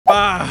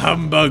Ah,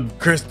 humbug,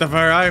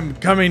 Christopher. I'm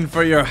coming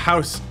for your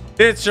house.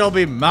 It shall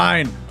be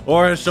mine,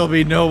 or it shall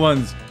be no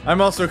one's. I'm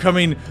also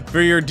coming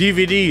for your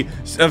DVD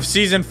of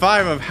season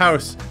 5 of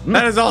House.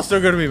 That is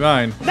also going to be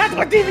mine. That's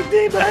my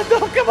DVD, man.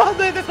 No, come on,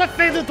 man. That's my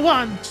favorite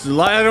one.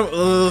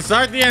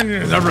 Start the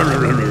engine.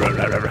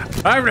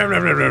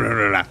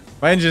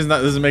 My engine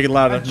doesn't make a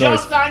loud enough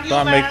noise.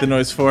 Don't make the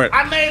noise for it.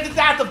 I made it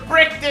out of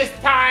brick this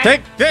time.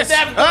 Take this. You're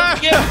never gonna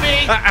give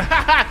me.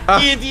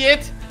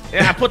 Idiot.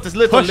 Yeah, I put this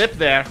little lip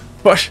there.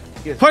 Push.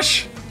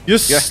 Push. You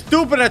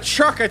stupid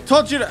truck. I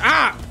told you to.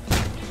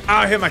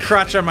 I hit my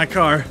crotch on my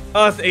car.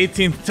 Oh, it's the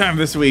 18th time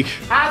this week.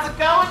 How's it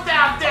going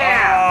down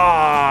there?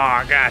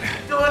 Oh, God.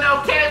 Doing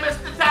okay,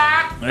 Mr.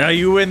 Doc? Yeah,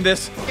 you win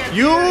this.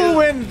 You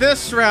win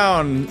this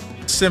round,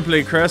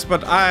 SimplyChris,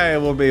 but I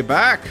will be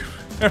back.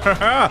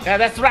 Yeah,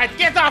 that's right.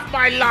 Get off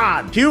my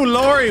lawn. Hugh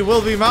Laurie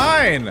will be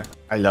mine.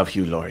 I love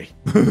Hugh Laurie.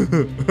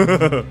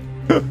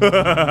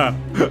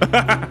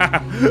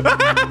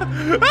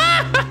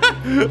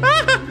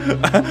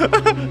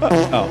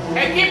 Oh.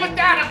 Hey, keep it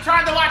down. I'm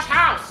trying to watch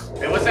House.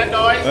 Hey, what's that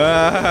noise?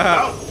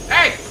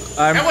 Hey.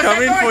 I'm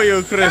coming for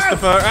you,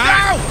 Christopher.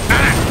 No.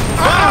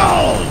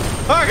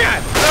 Oh,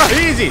 God. Oh,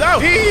 easy.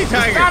 No. Easy,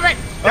 Tiger. Stop it.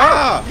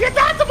 No. Get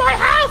out to my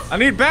house. I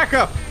need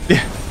backup.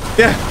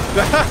 Yeah.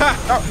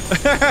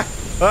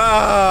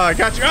 Oh, I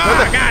got you.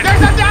 Oh, God.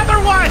 There's another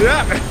one.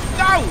 Yeah.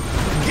 No.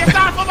 Get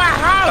off of my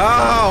house.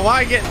 Oh,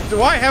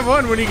 why have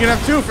one when you can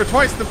have two for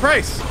twice the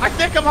price? I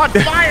think I'm on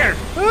fire.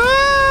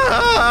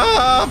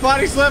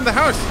 Body slam the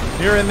house.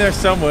 You're in there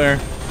somewhere.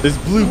 There's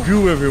blue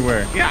goo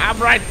everywhere. Yeah, I'm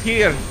right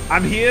here.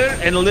 I'm here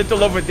and a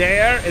little over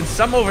there and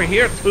some over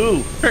here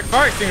too. Quick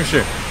fire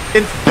extinguisher.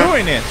 It's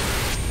doing it.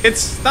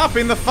 It's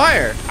stopping the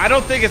fire. I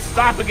don't think it's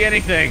stopping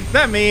anything.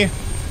 That me.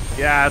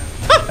 Yeah,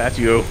 that's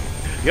you.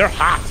 You're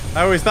hot.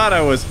 I always thought I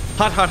was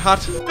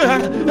hot.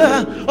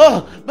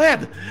 Oh,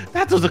 man,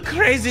 that was a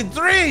crazy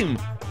dream.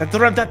 I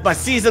dreamt that my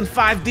season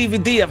 5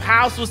 DVD of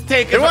House was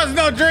taken. It was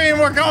no dream.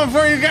 We're coming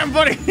for you again,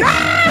 buddy. Oh,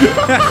 God.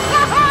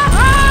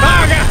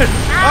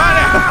 Oh,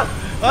 no.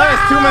 Oh,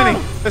 there's too many.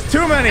 There's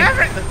too many.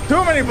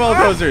 Too many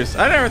bulldozers.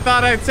 I never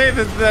thought I'd say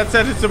that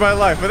sentence in my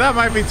life, but that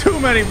might be too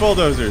many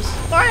bulldozers.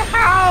 My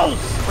house.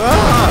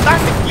 Oh.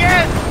 Not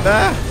again.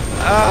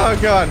 Oh,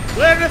 God.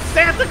 Where did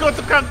Santa go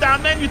to come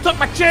down, man? You took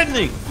my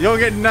chimney. You'll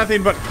get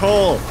nothing but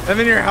coal, and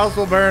then your house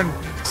will burn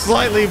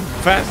slightly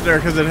faster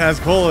because it has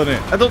coal in it.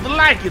 I don't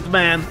like it,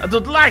 man. I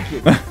don't like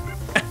it.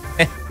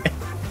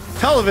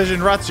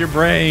 Television rots your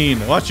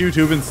brain. Watch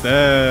YouTube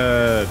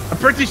instead. I'm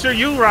pretty sure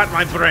you rot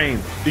my brain.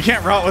 You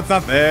can't rot what's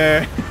not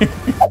there.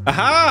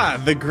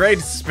 Aha! The great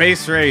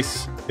space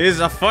race is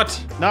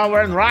afoot. No,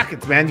 we're in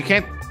rockets, man. You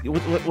can't.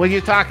 What are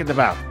you talking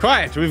about?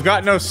 Quiet. We've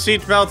got no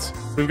seatbelts.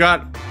 We've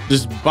got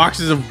just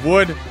boxes of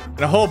wood and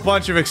a whole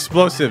bunch of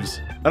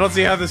explosives. I don't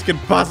see how this could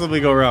possibly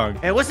go wrong.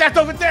 Hey, what's that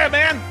over there,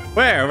 man?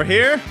 Where? Over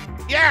here?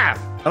 Yeah.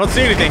 I don't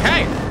see anything.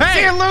 Hey!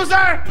 See you,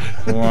 loser!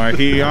 Why,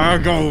 I'll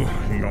go.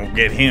 You gonna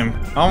get him.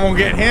 I'm gonna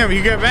get him.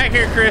 You get back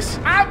here, Chris.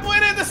 I'm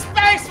winning the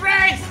space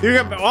race! You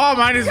get. Oh,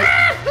 mine is.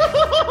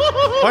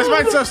 Why is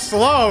mine so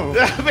slow?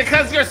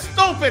 Because you're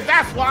stupid,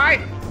 that's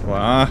why.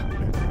 Well,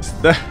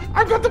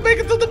 I'm going to make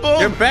it to the moon.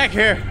 Get back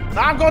here.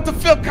 I'm going to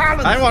Phil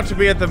Collins. I want to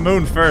be at the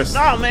moon first.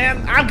 No,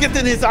 man. I'm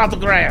getting his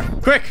autograph.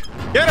 Quick.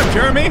 Get him,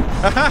 Jeremy.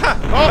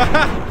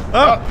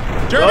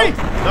 Jeremy.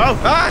 No.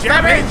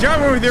 Stop hitting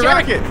Jeremy with your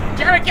rocket.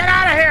 Jeremy, get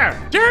out of here.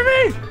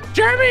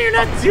 Jeremy,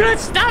 you're not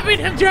stopping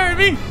him,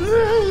 Jeremy.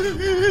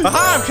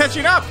 Aha, I'm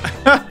catching up.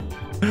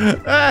 This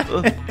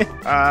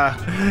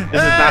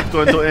is not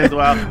going to end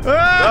well.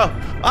 No.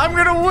 I'm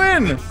going to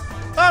win.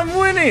 I'm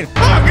winning.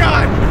 Oh,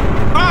 God.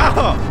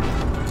 Oh.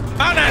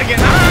 Oh, not again.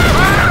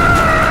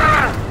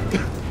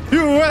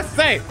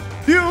 USA.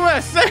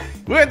 USA.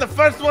 We're the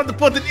first one to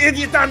put an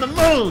idiot on the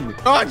moon.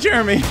 Oh,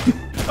 Jeremy.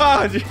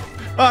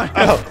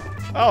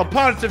 Oh,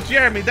 parts of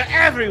Jeremy. They're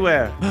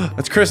everywhere.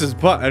 That's Chris's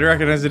butt. I'd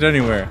recognize it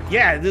anywhere.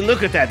 Yeah,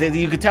 look at that.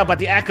 You can tell by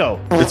the echo.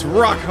 It's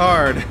rock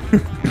hard.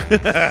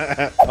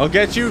 I'll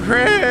get you,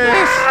 Chris.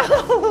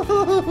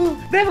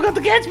 Never going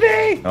to catch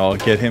me. I'll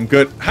get him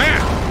good.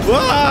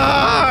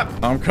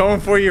 I'm coming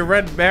for you,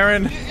 Red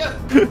Baron.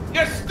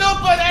 You're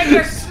stupid and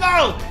you're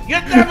slow.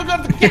 You're never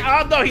going to catch.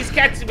 Oh, no, he's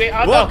catching me.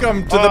 Oh,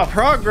 welcome to the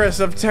progress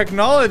of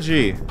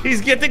technology.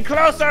 He's getting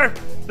closer.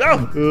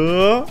 No.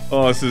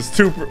 Oh, this is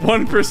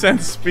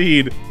 1%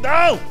 speed.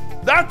 No.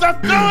 No,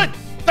 don't do it.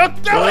 Don't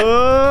do it.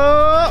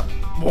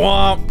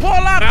 Womp. Pull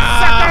up,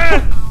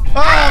 sucker.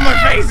 Oh, my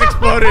face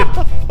exploded.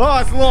 Oh,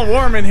 it's a little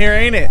warm in here,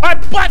 ain't it? My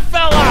butt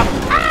fell off.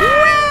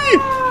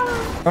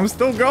 I'm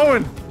still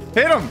going.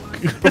 Hit him.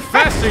 Go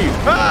faster, you.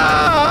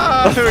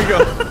 There we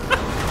go.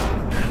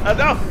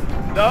 No.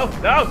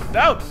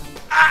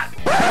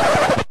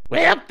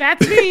 Well,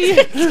 that's me.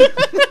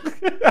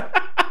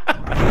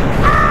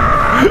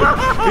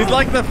 He's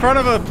like the front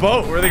of a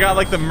boat where they got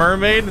like the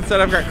mermaid.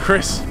 Instead, I've got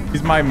Chris.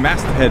 He's my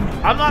masthead.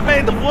 I'm not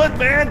made of wood,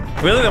 man.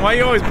 Really? Then why are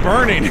you always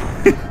burning?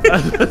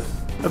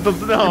 I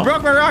don't know. You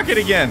broke my rocket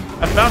again.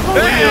 I found the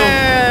wheel.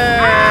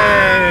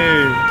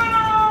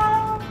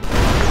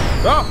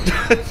 Oh.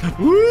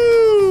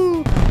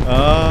 Woo!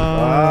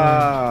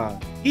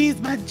 He's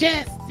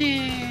majestic.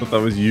 I thought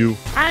that was you.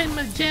 I'm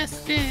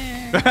majestic.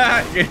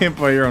 Get hit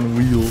by your own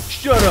wheel.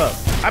 Shut up.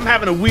 I'm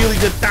having a really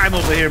good time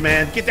over here,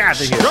 man. Get out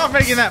of here. Stop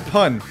making that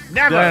pun.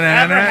 Never,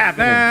 ever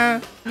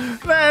happening.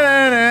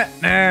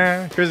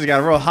 Chris has got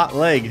a real hot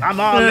leg. I'm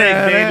all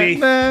leg, baby.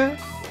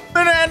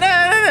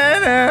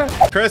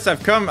 Chris,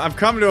 I've come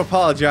to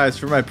apologize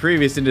for my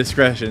previous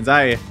indiscretions.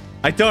 I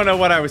don't know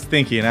what I was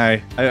thinking.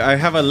 I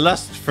have a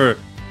lust for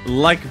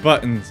like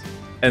buttons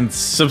and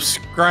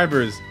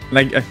subscribers.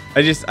 Like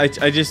I just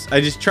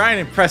try and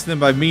impress them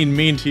by being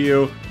mean to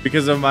you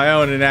because of my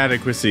own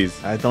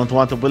inadequacies. I don't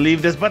want to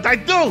believe this, but I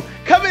do.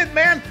 Come in,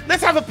 man.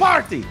 Let's have a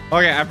party.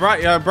 Okay, I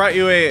brought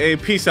you a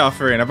peace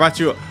offering. I brought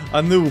you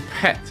a new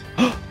pet.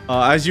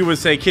 As you would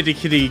say, kitty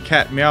kitty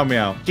cat meow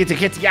meow. Kitty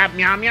kitty cat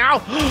meow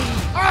meow.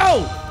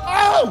 Oh!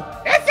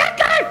 It's that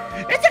guy!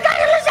 It's the guy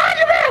in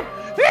lasagna man!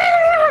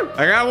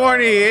 I got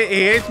warning. He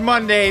hates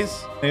Mondays.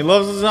 And he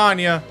loves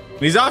lasagna.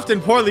 And he's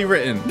often poorly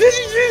written.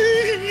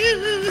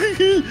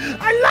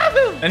 I love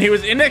him! And he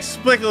was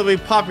inexplicably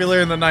popular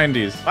in the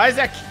 90s. Why is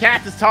that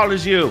cat as tall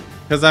as you?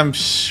 Because I'm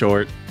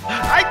short.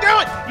 I knew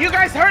it! You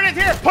guys heard it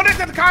here! Put it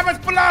in the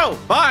comments below!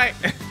 Bye!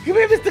 Come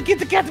here, Mr.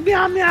 Kitty Cat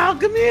Meow Meow.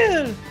 Come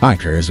here! Hi,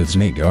 Chris. It's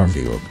me,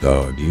 Garfield.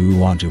 Do you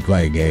want to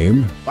play a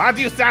game? Why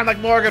do you sound like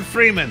Morgan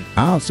Freeman?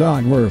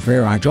 Outside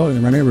warfare, I told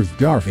you my name was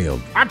Garfield.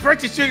 I'm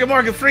pretty sure you're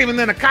Morgan Freeman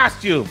in a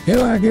costume. You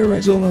like your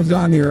results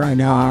on here right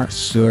now? I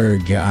swear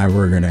to God,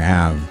 we're gonna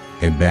have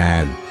a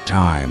bad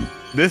time.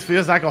 This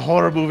feels like a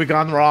horror movie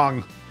gone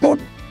wrong.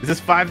 What? Is this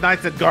Five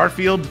Nights at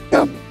Garfield?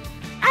 Yep.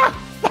 Ow!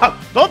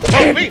 Don't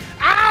poke me!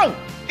 Ow!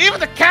 Even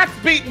the cat's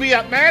beating me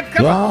up, man!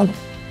 Come on!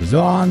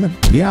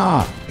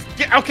 Yeah.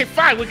 Okay,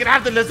 fine. We can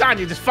have the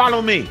lasagna. Just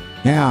follow me.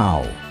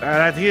 Now. All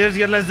right, here's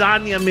your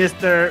lasagna,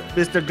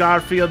 Mr.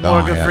 Garfield,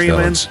 Morgan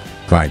Freeman. It's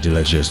quite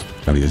delicious.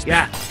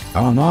 Yeah.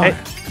 Oh, no. Hey.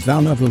 It's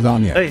not enough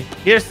lasagna. Hey,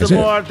 here's some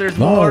more. There's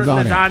more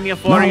lasagna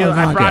for you.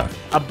 I brought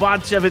a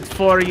bunch of it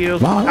for you.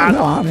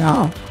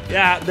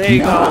 Yeah, there you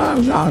go.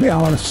 Enough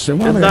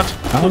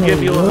to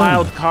give you a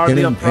mild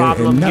cardio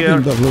problem here.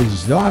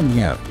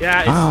 Lasagna.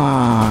 Yeah,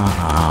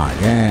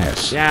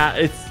 yes.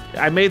 Yeah,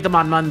 I made them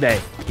on Monday.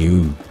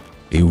 You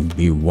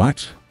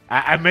what?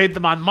 I made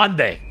them on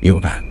Monday. You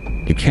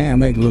can't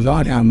make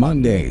lasagna on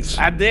Mondays.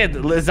 I did.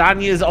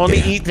 Lasagna is only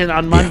eaten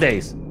on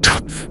Mondays.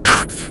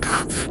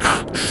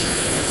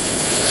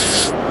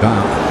 No!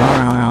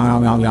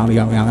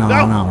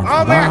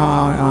 Oh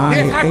man!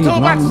 It had too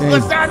much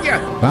lasagna!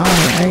 I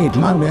ate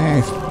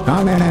Mondays.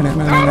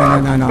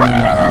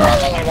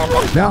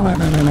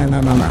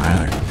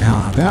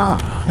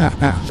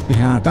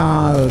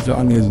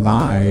 On his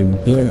line.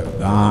 Hey,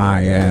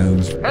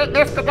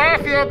 Mr.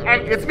 Garfield,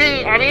 it's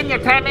me. I'm in your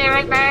tummy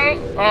right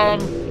now.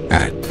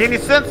 Can you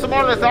send some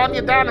more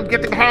lasagna down? I'm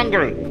getting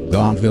hungry.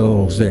 Don't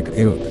feel sick.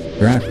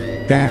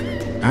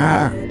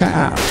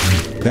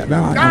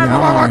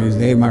 His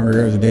name, my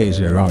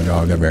representation. Oh,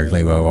 no, the very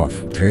flavor of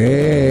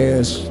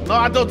Chris. No,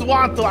 I don't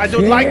want to. I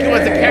don't like you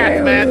as a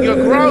cat, man. You're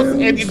gross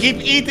and you keep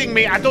eating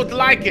me. I don't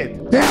like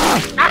it.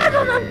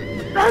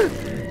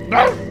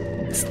 No.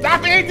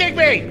 Stop eating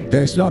me.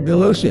 That's not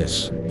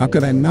delicious. How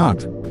could I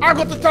not? I'm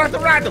going to try to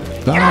random.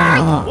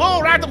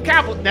 Whoa, random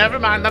cowboy. Never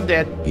mind, I'm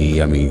dead.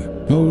 Yummy.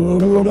 You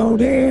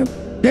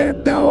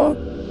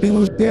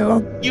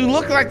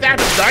look like that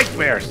in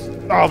nightmares.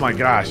 Oh my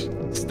gosh.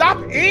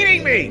 Stop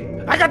eating me.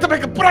 I got to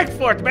make a break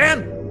for it,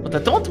 man. But I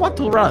don't want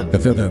to run.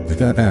 He's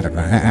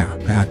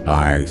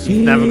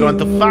never going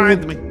to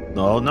find me.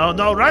 No.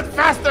 Run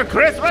faster,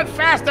 Chris. Run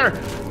faster.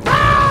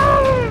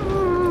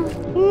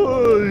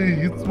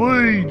 Hey, it's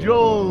me,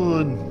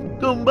 John.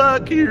 Come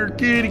back here,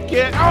 kitty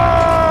cat.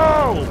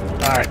 Oh!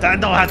 All right, I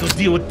know how to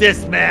deal with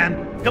this, man.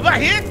 Come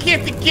on here,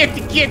 kitty.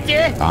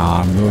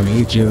 I'm going to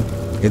eat you.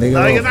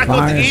 No, you're not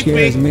going to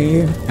eat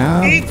me.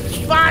 How? Eat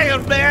fire,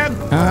 man.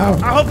 How?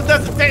 I hope it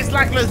doesn't taste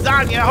like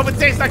lasagna. I hope it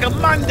tastes like a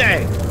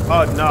Monday.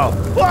 Oh, no.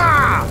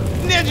 Wah!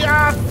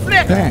 Ninja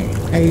flip.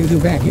 Hey, you do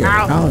back here.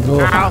 I'll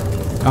go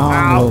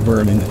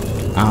over a minute.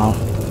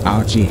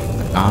 Ouchie.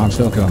 I'm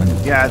still coming.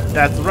 Yeah,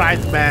 that's right,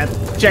 man.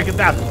 Check it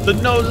out. The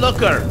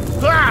no-looker.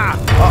 Ah!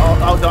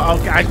 Oh, no.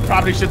 Okay, I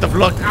probably should have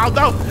looked. Oh,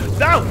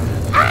 no.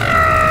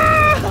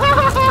 Ah!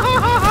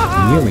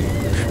 Really?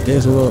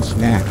 There's a little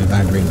snack because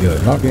I'm pretty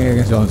good. Okay, I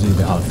guess I'll do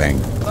the whole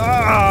thing.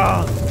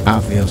 Oh.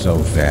 I feel so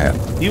fat.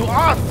 You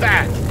are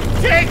fat.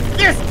 Take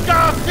this,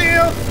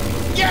 Garfield.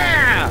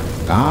 Yeah.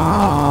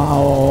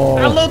 Oh.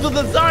 I load the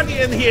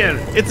lasagna in here.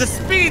 It's a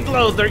speed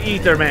loader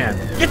eater, man.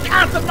 Get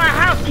out of my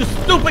house, you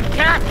stupid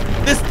cat.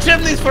 This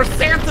chimney's for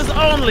Santas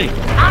only.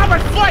 Ow, my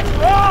foot.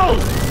 Whoa.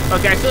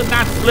 Okay, I should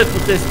not split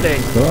with this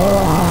thing.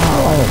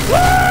 Oh.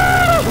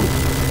 Woo!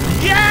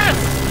 Yes.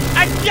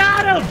 I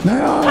got him.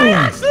 No. I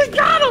actually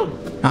got him.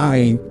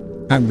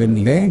 I've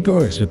been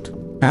vanquished.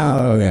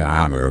 Oh,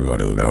 yeah, I'm going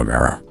to go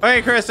there.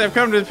 Hey, Chris, I've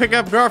come to pick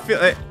up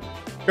Garfield.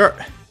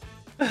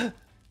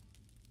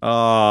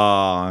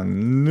 Oh,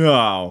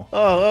 no.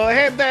 Oh,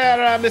 hey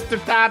there, Mr.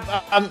 Top.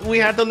 We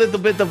had a little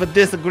bit of a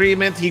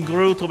disagreement. He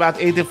grew to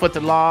about 80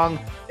 foot long,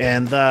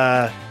 and,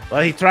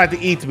 well, he tried to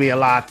eat me a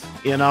lot,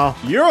 you know?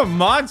 You're a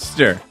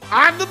monster.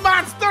 I'm the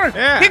monster!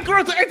 Yeah. He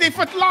grew to 80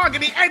 foot long,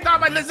 and he ate all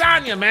my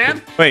lasagna,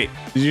 man! Wait,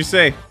 did you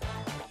say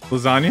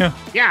lasagna?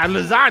 Yeah,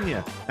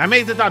 lasagna. I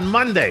made it on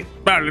Monday.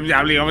 Not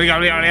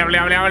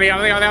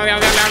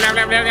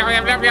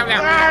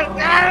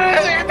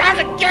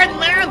again,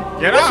 man!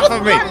 Get This off was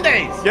of me!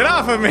 Mondays. Get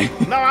off of me!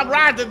 No, I'm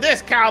riding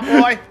this,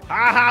 cowboy.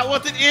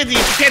 What an idiot. You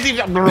can't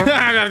even...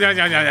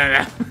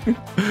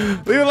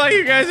 Leave it like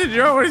you guys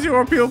enjoy. What is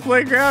your Peel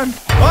Playground?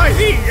 Oh, he's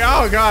eating.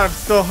 Oh, God, I'm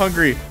still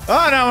hungry.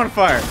 Oh, now I'm on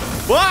fire.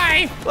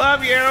 Bye!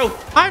 Love you.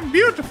 I'm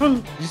beautiful.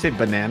 Did you say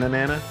banana,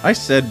 nana? I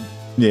said,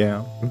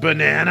 yeah.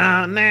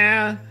 Banana,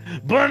 nana.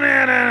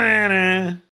 Banana, nana.